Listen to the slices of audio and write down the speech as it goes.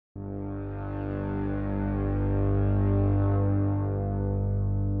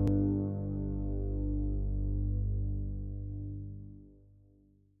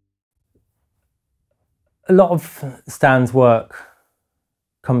A lot of Stan's work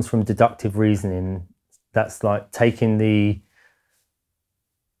comes from deductive reasoning. That's like taking the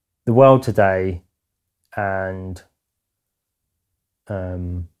world today and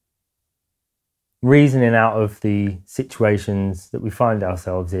reasoning out of the situations that we find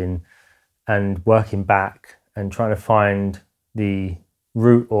ourselves in and working back and trying to find the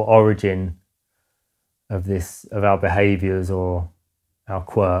root or origin of our behaviours or our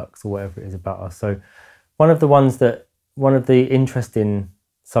quirks or whatever it is about us. So one of the interesting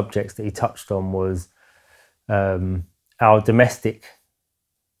subjects that he touched on was our domestic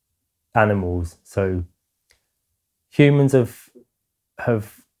animals. So humans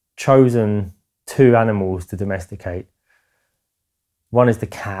have chosen two animals to domesticate. One is the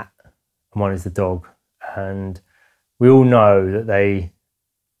cat and one is the dog. And we all know that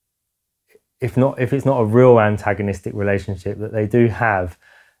if it's not a real antagonistic relationship, that they do have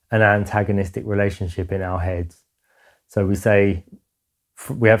an antagonistic relationship in our heads. So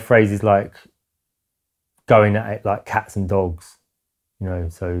we have phrases like going at it like cats and dogs,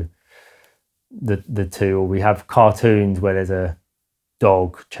 so the two, or we have cartoons where there's a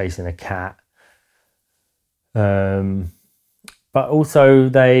dog chasing a cat. But also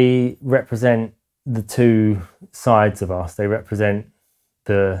they represent the two sides of us. They represent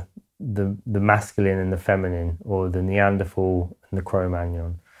the masculine and the feminine, or the Neanderthal and the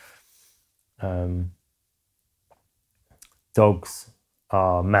Cro-Magnon. Dogs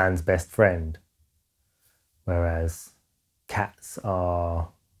are man's best friend, whereas cats are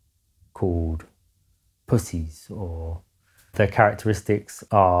called pussies, or their characteristics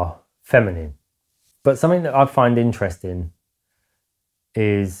are feminine. But something that I find interesting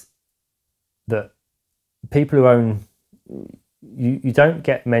is that people who own, you don't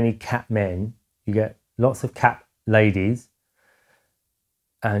get many cat men, you get lots of cat ladies,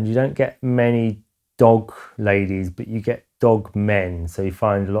 and you don't get many dog ladies, but you get dog men. So you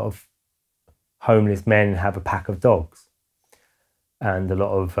find a lot of homeless men have a pack of dogs, and a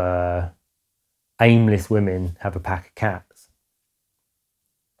lot of aimless women have a pack of cats.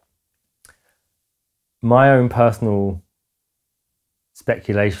 My own personal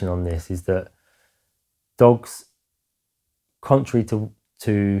speculation on this is that dogs, contrary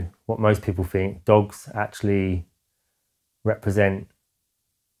to what most people think, dogs actually represent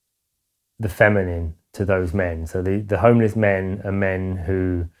the feminine to those men. So the homeless men are men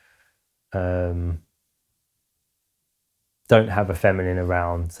who don't have a feminine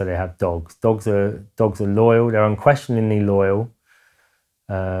around, so they have dogs. Dogs are loyal. They're unquestioningly loyal.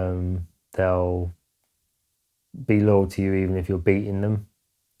 They'll be loyal to you even if you're beating them.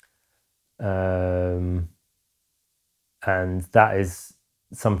 And that is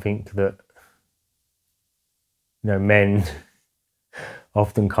something that men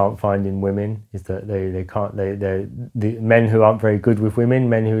often can't find in women, is that the men who aren't very good with women,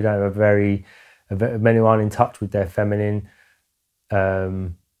 men who men who aren't in touch with their feminine,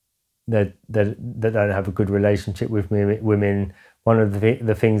 that don't have a good relationship with women. One of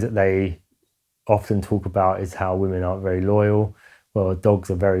the things that they often talk about is how women aren't very loyal. Well, dogs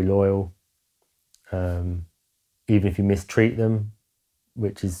are very loyal, even if you mistreat them,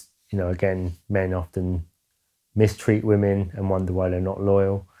 which is, again, men often mistreat women and wonder why they're not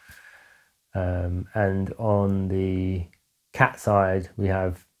loyal. And on the cat side, we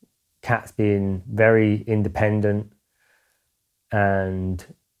have cats being very independent and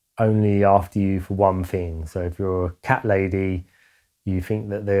only after you for one thing. So if you're a cat lady, you think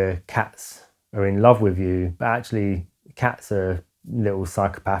that the cats are in love with you, but actually cats are little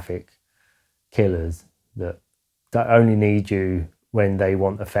psychopathic killers that only need you when they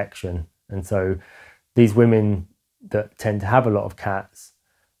want affection. And so these women that tend to have a lot of cats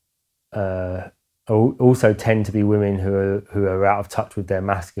also tend to be women who are out of touch with their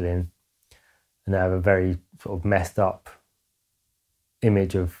masculine, and they have a very sort of messed up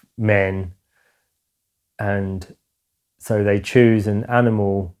image of men, and so they choose an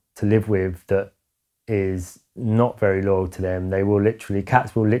animal to live with that is not very loyal to them.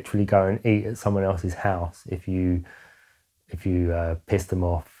 Cats will literally go and eat at someone else's house if you piss them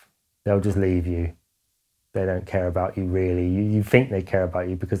off. They'll just leave you. They don't care about you really. You think they care about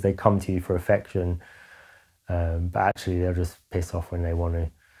you because they come to you for affection, but actually they'll just piss off when they want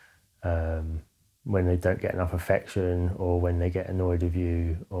to, when they don't get enough affection, or when they get annoyed with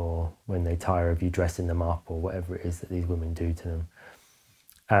you, or when they tire of you dressing them up, or whatever it is that these women do to them.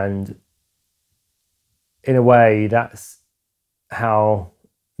 And in a way, that's how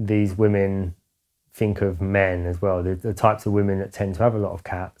these women think of men as well. The types of women that tend to have a lot of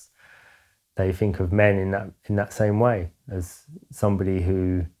cats, they think of men in that same way, as somebody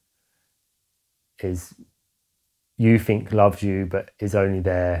who is you think loves you but is only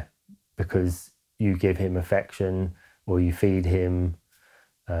there because you give him affection or you feed him,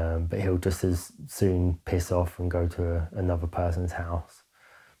 but he'll just as soon piss off and go to another person's house.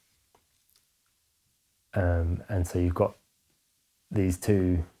 And so you've got these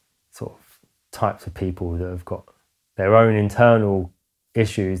two sort of types of people that have got their own internal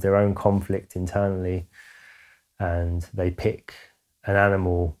issues, their own conflict internally, and they pick an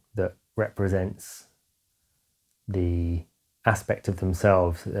animal that represents the aspect of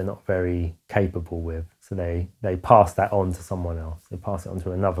themselves that they're not very capable with. So they pass that on to someone else. They pass it on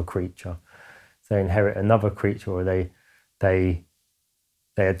to another creature. So they inherit another creature, or they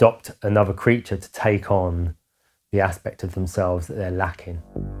adopt another creature to take on the aspect of themselves that they're lacking.